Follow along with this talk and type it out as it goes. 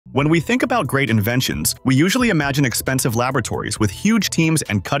When we think about great inventions, we usually imagine expensive laboratories with huge teams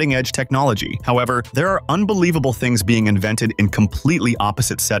and cutting-edge technology. However, there are unbelievable things being invented in completely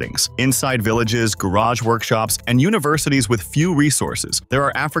opposite settings. Inside villages, garage workshops, and universities with few resources, there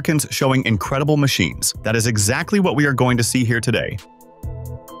are Africans showing incredible machines. That is exactly what we are going to see here today.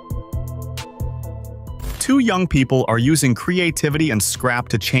 Two young people are using creativity and scrap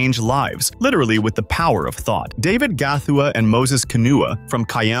to change lives, literally with the power of thought. David Gathua and Moses Kanua from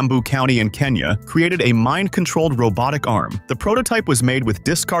Kiambu County in Kenya created a mind-controlled robotic arm. The prototype was made with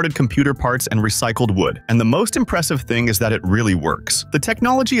discarded computer parts and recycled wood, and the most impressive thing is that it really works. The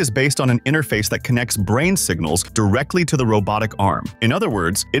technology is based on an interface that connects brain signals directly to the robotic arm. In other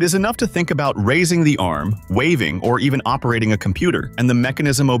words, it is enough to think about raising the arm, waving, or even operating a computer, and the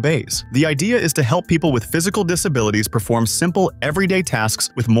mechanism obeys. The idea is to help people with physical disabilities perform simple, everyday tasks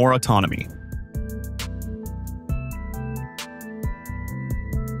with more autonomy.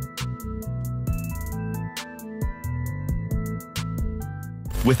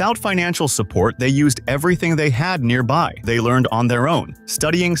 Without financial support, they used everything they had nearby. They learned on their own,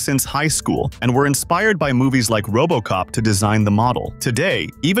 studying since high school, and were inspired by movies like RoboCop to design the model. Today,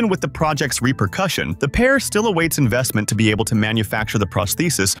 even with the project's repercussion, the pair still awaits investment to be able to manufacture the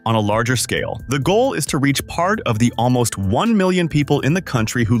prosthesis on a larger scale. The goal is to reach part of the almost 1 million people in the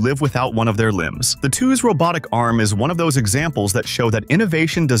country who live without one of their limbs. The two's robotic arm is one of those examples that show that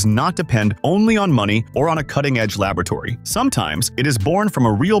innovation does not depend only on money or on a cutting-edge laboratory. Sometimes, it is born from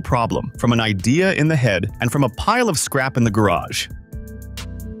a real problem, from an idea in the head, and from a pile of scrap in the garage.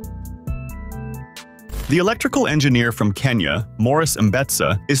 The electrical engineer from Kenya, Morris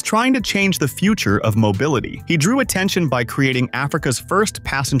Mbetsa, is trying to change the future of mobility. He drew attention by creating Africa's first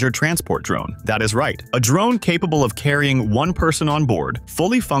passenger transport drone. That is right, a drone capable of carrying one person on board,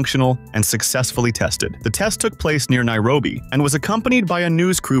 fully functional, and successfully tested. The test took place near Nairobi and was accompanied by a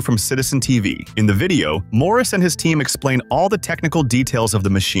news crew from Citizen TV. In the video, Morris and his team explain all the technical details of the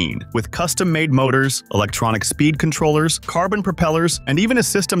machine, with custom-made motors, electronic speed controllers, carbon propellers, and even a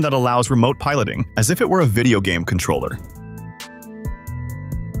system that allows remote piloting, as if it were a video game controller.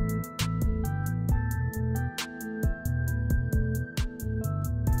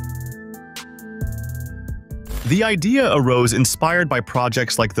 The idea arose inspired by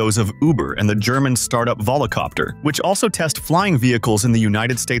projects like those of Uber and the German startup Volocopter, which also test flying vehicles in the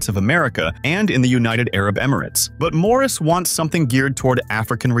United States of America and in the United Arab Emirates. But Morris wants something geared toward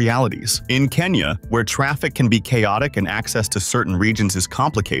African realities. In Kenya, where traffic can be chaotic and access to certain regions is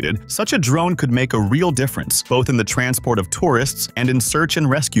complicated, such a drone could make a real difference, both in the transport of tourists and in search and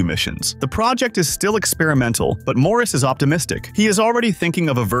rescue missions. The project is still experimental, but Morris is optimistic. He is already thinking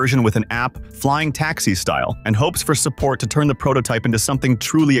of a version with an app, flying taxi style, and hopes for support to turn the prototype into something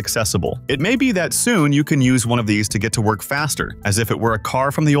truly accessible. It may be that soon you can use one of these to get to work faster, as if it were a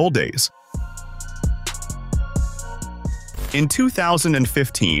car from the old days. In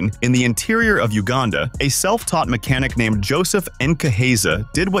 2015, in the interior of Uganda, a self-taught mechanic named Joseph Nkaheza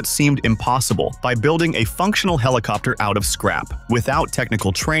did what seemed impossible by building a functional helicopter out of scrap. Without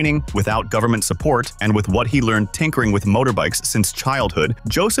technical training, without government support, and with what he learned tinkering with motorbikes since childhood,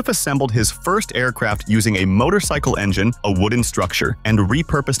 Joseph assembled his first aircraft using a motorcycle engine, a wooden structure, and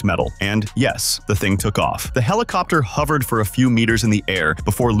repurposed metal. And yes, the thing took off. The helicopter hovered for a few meters in the air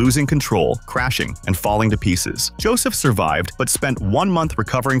before losing control, crashing, and falling to pieces. Joseph survived, but spent 1 month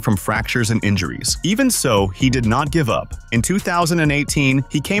recovering from fractures and injuries. Even so, he did not give up. In 2018,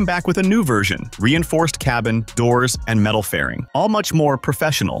 he came back with a new version, reinforced cabin, doors, and metal fairing. All much more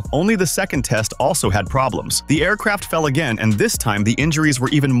professional, only the second test also had problems. The aircraft fell again, and this time the injuries were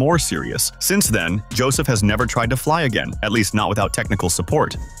even more serious. Since then, Joseph has never tried to fly again, at least not without technical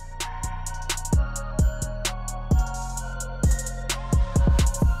support.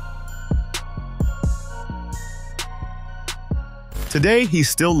 Today, he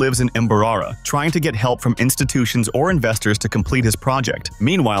still lives in Mbarara, trying to get help from institutions or investors to complete his project.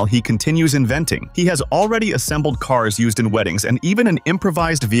 Meanwhile, he continues inventing. He has already assembled cars used in weddings and even an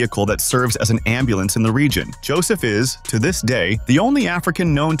improvised vehicle that serves as an ambulance in the region. Joseph is, to this day, the only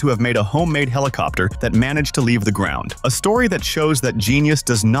African known to have made a homemade helicopter that managed to leave the ground. A story that shows that genius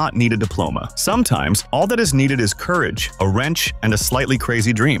does not need a diploma. Sometimes, all that is needed is courage, a wrench, and a slightly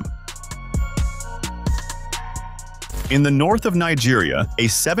crazy dream. In the north of Nigeria, a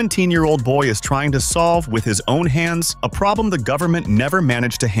 17-year-old boy is trying to solve with his own hands a problem the government never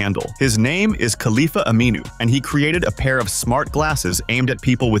managed to handle. His name is Khalifa Aminu, and he created a pair of smart glasses aimed at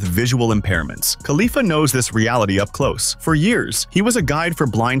people with visual impairments. Khalifa knows this reality up close. For years, he was a guide for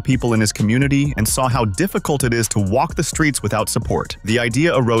blind people in his community and saw how difficult it is to walk the streets without support. The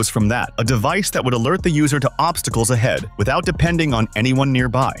idea arose from that, a device that would alert the user to obstacles ahead without depending on anyone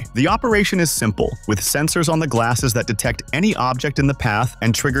nearby. The operation is simple, with sensors on the glasses that detect any object in the path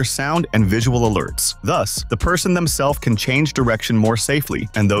and trigger sound and visual alerts. Thus, the person themselves can change direction more safely,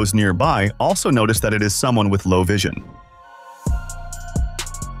 and those nearby also notice that it is someone with low vision.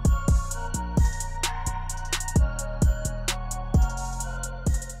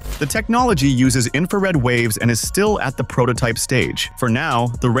 The technology uses infrared waves and is still at the prototype stage. For now,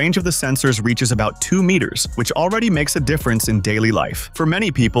 the range of the sensors reaches about 2 meters, which already makes a difference in daily life. For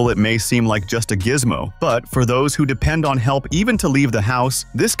many people, it may seem like just a gizmo, but for those who depend on help even to leave the house,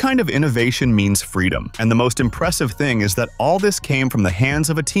 this kind of innovation means freedom. And the most impressive thing is that all this came from the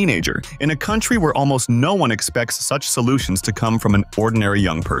hands of a teenager, in a country where almost no one expects such solutions to come from an ordinary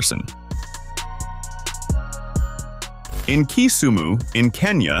young person. In Kisumu, in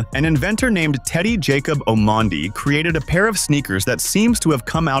Kenya, an inventor named Teddy Jacob Omondi created a pair of sneakers that seems to have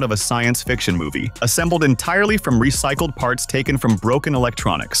come out of a science fiction movie, assembled entirely from recycled parts taken from broken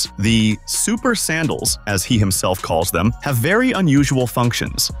electronics. The super sandals, as he himself calls them, have very unusual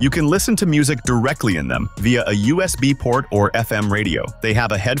functions. You can listen to music directly in them via a USB port or FM radio. They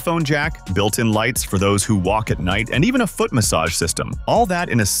have a headphone jack, built-in lights for those who walk at night, and even a foot massage system. All that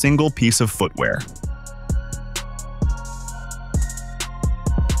in a single piece of footwear.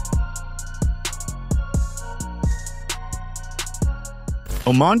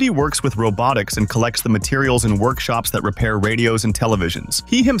 Omondi works with robotics and collects the materials in workshops that repair radios and televisions.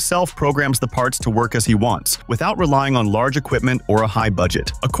 He himself programs the parts to work as he wants, without relying on large equipment or a high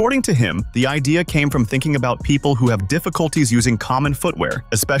budget. According to him, the idea came from thinking about people who have difficulties using common footwear,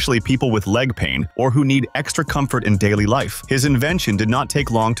 especially people with leg pain or who need extra comfort in daily life. His invention did not take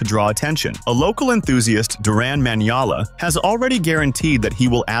long to draw attention. A local enthusiast, Duran Manyala, has already guaranteed that he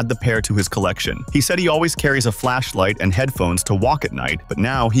will add the pair to his collection. He said he always carries a flashlight and headphones to walk at night, but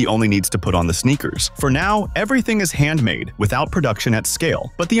now he only needs to put on the sneakers. For now, everything is handmade, without production at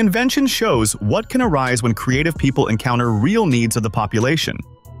scale. But the invention shows what can arise when creative people encounter real needs of the population.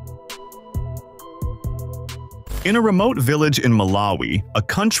 In a remote village in Malawi, a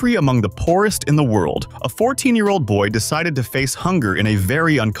country among the poorest in the world, a 14-year-old boy decided to face hunger in a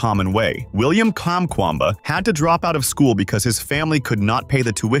very uncommon way. William Kamkwamba had to drop out of school because his family could not pay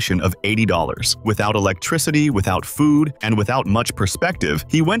the tuition of $80. Without electricity, without food, and without much perspective,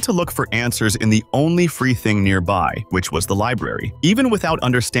 he went to look for answers in the only free thing nearby, which was the library. Even without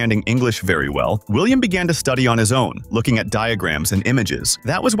understanding English very well, William began to study on his own, looking at diagrams and images.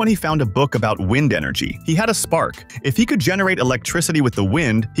 That was when he found a book about wind energy. He had a spark. If he could generate electricity with the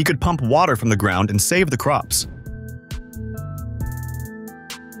wind, he could pump water from the ground and save the crops.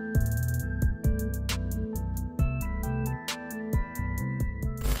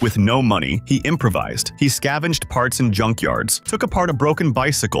 With no money, he improvised. He scavenged parts in junkyards, took apart a broken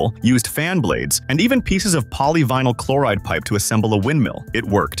bicycle, used fan blades, and even pieces of polyvinyl chloride pipe to assemble a windmill. It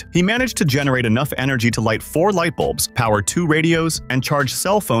worked. He managed to generate enough energy to light 4 light bulbs, power 2 radios, and charge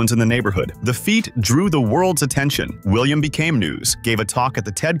cell phones in the neighborhood. The feat drew the world's attention. William became news, gave a talk at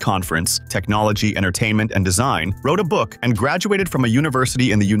the TED Conference, Technology, Entertainment, and Design, wrote a book, and graduated from a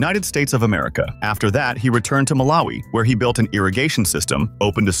university in the United States of America. After that, he returned to Malawi, where he built an irrigation system,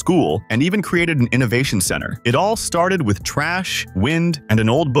 opened a school, and even created an innovation center. It all started with trash, wind, and an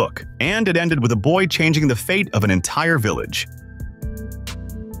old book, and it ended with a boy changing the fate of an entire village.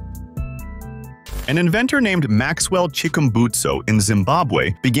 An inventor named Maxwell Chikumbutso in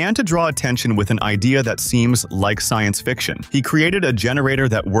Zimbabwe began to draw attention with an idea that seems like science fiction. He created a generator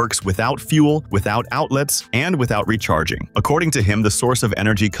that works without fuel, without outlets, and without recharging. According to him, the source of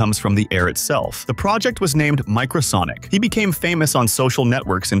energy comes from the air itself. The project was named Microsonic. He became famous on social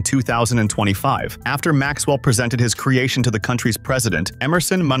networks in 2025, after Maxwell presented his creation to the country's president,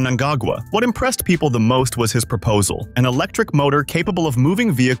 Emerson Mnangagwa. What impressed people the most was his proposal: an electric motor capable of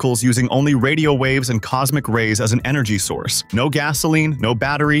moving vehicles using only radio waves and cosmic rays as an energy source. No gasoline, no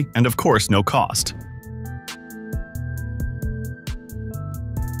battery, and of course no cost.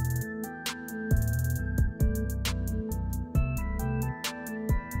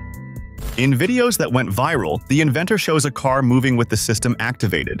 In videos that went viral, the inventor shows a car moving with the system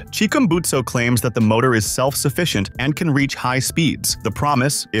activated. Chikumbutso claims that the motor is self-sufficient and can reach high speeds. The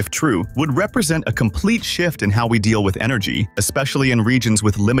promise, if true, would represent a complete shift in how we deal with energy, especially in regions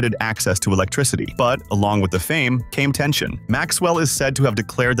with limited access to electricity. But, along with the fame, came tension. Maxwell is said to have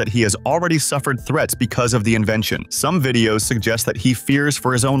declared that he has already suffered threats because of the invention. Some videos suggest that he fears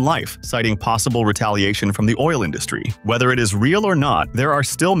for his own life, citing possible retaliation from the oil industry. Whether it is real or not, there are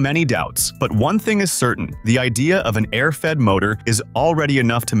still many doubts. But one thing is certain, the idea of an air-fed motor is already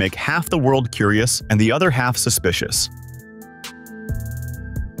enough to make half the world curious and the other half suspicious.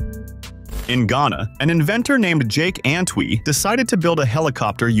 In Ghana, an inventor named Jake Antwi decided to build a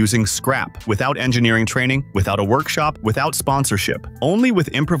helicopter using scrap, without engineering training, without a workshop, without sponsorship, only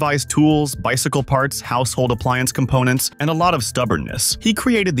with improvised tools, bicycle parts, household appliance components, and a lot of stubbornness. He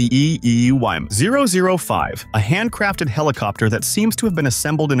created the EEUYM-005, a handcrafted helicopter that seems to have been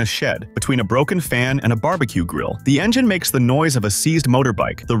assembled in a shed between a broken fan and a barbecue grill. The engine makes the noise of a seized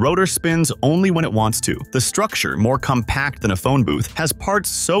motorbike. The rotor spins only when it wants to. The structure, more compact than a phone booth, has parts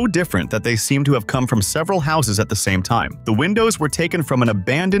so different that they seem to have come from several houses at the same time. The windows were taken from an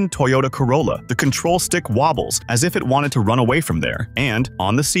abandoned Toyota Corolla. The control stick wobbles as if it wanted to run away from there. And,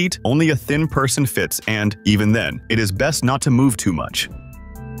 on the seat, only a thin person fits and, even then, it is best not to move too much.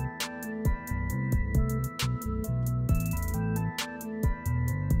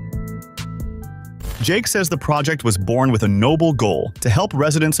 Jake says the project was born with a noble goal: to help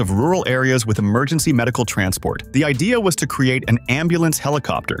residents of rural areas with emergency medical transport. The idea was to create an ambulance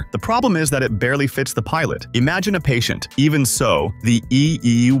helicopter. The problem is that it barely fits the pilot. Imagine a patient. Even so, the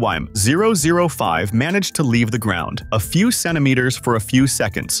EEUYM-005 managed to leave the ground, a few centimeters for a few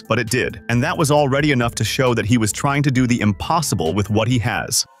seconds, but it did, and that was already enough to show that he was trying to do the impossible with what he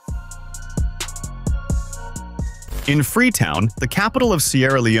has. In Freetown, the capital of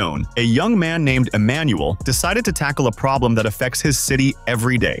Sierra Leone, a young man named Emmanuel decided to tackle a problem that affects his city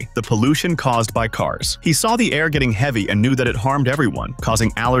every day: the pollution caused by cars. He saw the air getting heavy and knew that it harmed everyone,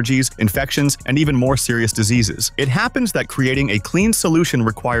 causing allergies, infections, and even more serious diseases. It happens that creating a clean solution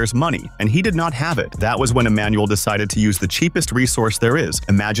requires money, and he did not have it. That was when Emmanuel decided to use the cheapest resource there is: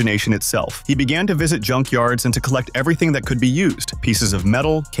 imagination itself. He began to visit junkyards and to collect everything that could be used: pieces of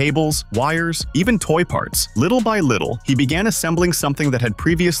metal, cables, wires, even toy parts. Little by little, he began assembling something that had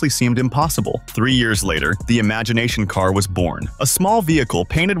previously seemed impossible. 3 years later, the imagination car was born. A small vehicle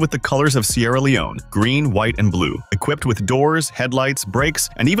painted with the colors of Sierra Leone, green, white, and blue, equipped with doors, headlights, brakes,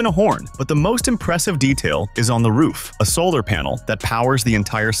 and even a horn. But the most impressive detail is on the roof: a solar panel that powers the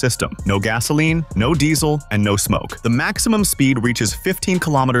entire system. No gasoline, no diesel, and no smoke. The maximum speed reaches 15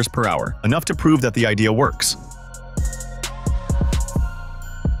 kilometers per hour, enough to prove that the idea works.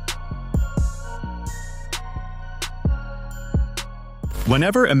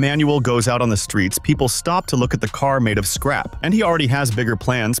 Whenever Emmanuel goes out on the streets, people stop to look at the car made of scrap, and he already has bigger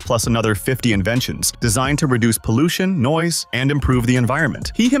plans plus another 50 inventions, designed to reduce pollution, noise, and improve the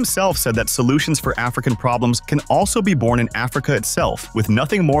environment. He himself said that solutions for African problems can also be born in Africa itself, with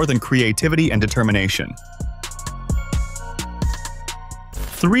nothing more than creativity and determination.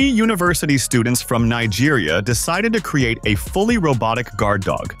 3 university students from Nigeria decided to create a fully robotic guard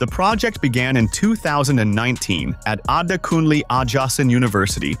dog. The project began in 2019 at Adekunle Ajasin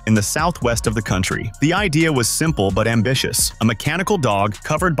University in the southwest of the country. The idea was simple but ambitious: a mechanical dog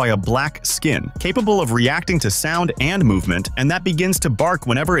covered by a black skin, capable of reacting to sound and movement, and that begins to bark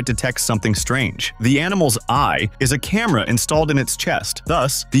whenever it detects something strange. The animal's eye is a camera installed in its chest.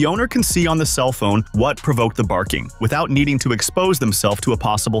 Thus, the owner can see on the cell phone what provoked the barking, without needing to expose themselves to a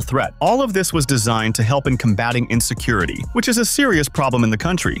possible threat. All of this was designed to help in combating insecurity, which is a serious problem in the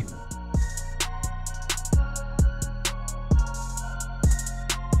country.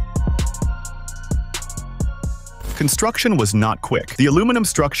 Construction was not quick. The aluminum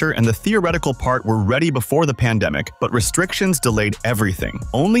structure and the theoretical part were ready before the pandemic, but restrictions delayed everything.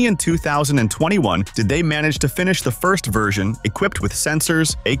 Only in 2021 did they manage to finish the first version, equipped with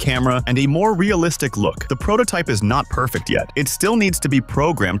sensors, a camera, and a more realistic look. The prototype is not perfect yet. It still needs to be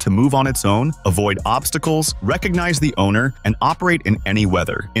programmed to move on its own, avoid obstacles, recognize the owner, and operate in any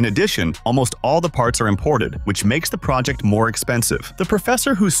weather. In addition, almost all the parts are imported, which makes the project more expensive. The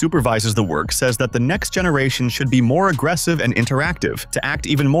professor who supervises the work says that the next generation should be more aggressive and interactive, to act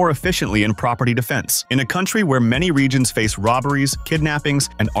even more efficiently in property defense. In a country where many regions face robberies, kidnappings,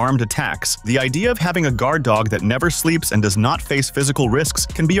 and armed attacks, the idea of having a guard dog that never sleeps and does not face physical risks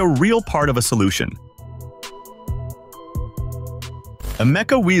can be a real part of a solution.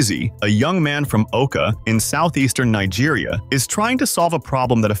 Emeka Wizi, a young man from Oka in southeastern Nigeria, is trying to solve a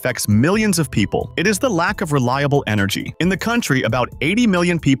problem that affects millions of people. It is the lack of reliable energy. In the country, about 80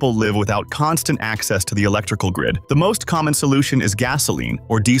 million people live without constant access to the electrical grid. The most common solution is gasoline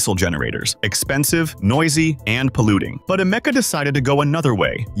or diesel generators, expensive, noisy, and polluting. But Emeka decided to go another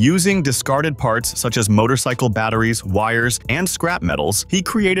way. Using discarded parts such as motorcycle batteries, wires, and scrap metals, he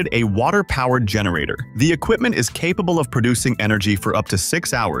created a water-powered generator. The equipment is capable of producing energy for up to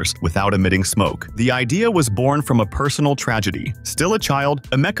 6 hours without emitting smoke. The idea was born from a personal tragedy. Still a child,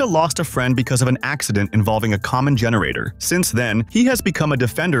 Emeka lost a friend because of an accident involving a common generator. Since then, he has become a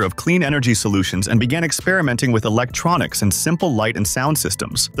defender of clean energy solutions and began experimenting with electronics and simple light and sound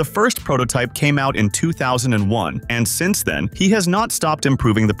systems. The first prototype came out in 2001, and since then, he has not stopped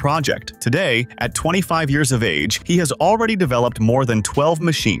improving the project. Today, at 25 years of age, he has already developed more than 12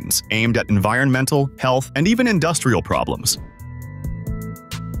 machines aimed at environmental, health, and even industrial problems.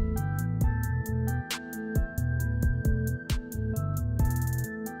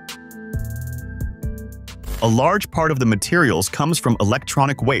 A large part of the materials comes from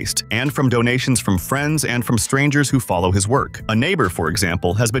electronic waste and from donations from friends and from strangers who follow his work. A neighbor, for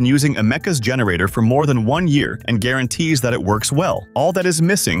example, has been using Emeka's generator for more than 1 year and guarantees that it works well. All that is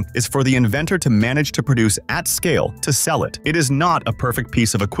missing is for the inventor to manage to produce at scale to sell it. It is not a perfect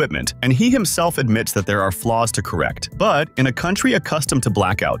piece of equipment, and he himself admits that there are flaws to correct. But in a country accustomed to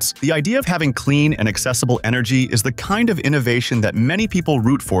blackouts, the idea of having clean and accessible energy is the kind of innovation that many people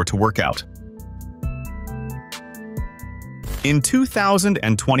root for to work out. In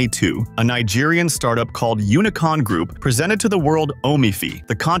 2022, a Nigerian startup called Unicorn Group presented to the world Omifi,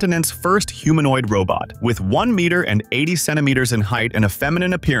 the continent's first humanoid robot. With 1 meter and 80 centimeters in height and a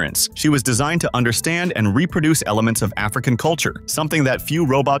feminine appearance, she was designed to understand and reproduce elements of African culture, something that few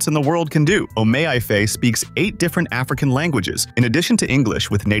robots in the world can do. Omifi speaks 8 different African languages, in addition to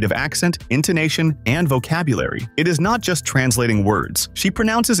English with native accent, intonation, and vocabulary. It is not just translating words. She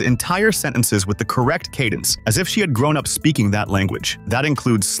pronounces entire sentences with the correct cadence, as if she had grown up speaking that language. That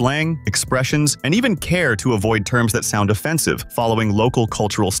includes slang, expressions, and even care to avoid terms that sound offensive, following local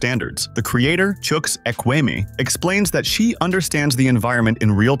cultural standards. The creator, Chuks Ekweme, explains that she understands the environment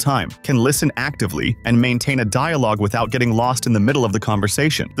in real time, can listen actively, and maintain a dialogue without getting lost in the middle of the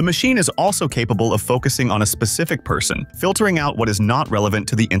conversation. The machine is also capable of focusing on a specific person, filtering out what is not relevant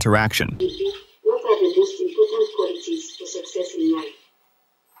to the interaction. What are the most important qualities for success in life?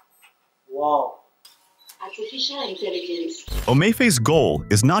 Wow. Artificial intelligence. Omefi's goal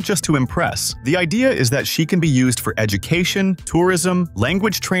is not just to impress. The idea is that she can be used for education, tourism,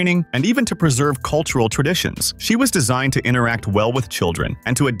 language training, and even to preserve cultural traditions. She was designed to interact well with children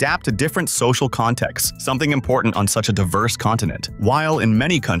and to adapt to different social contexts, something important on such a diverse continent. While in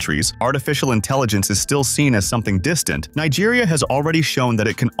many countries, artificial intelligence is still seen as something distant, Nigeria has already shown that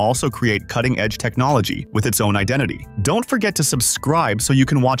it can also create cutting-edge technology with its own identity. Don't forget to subscribe so you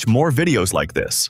can watch more videos like this.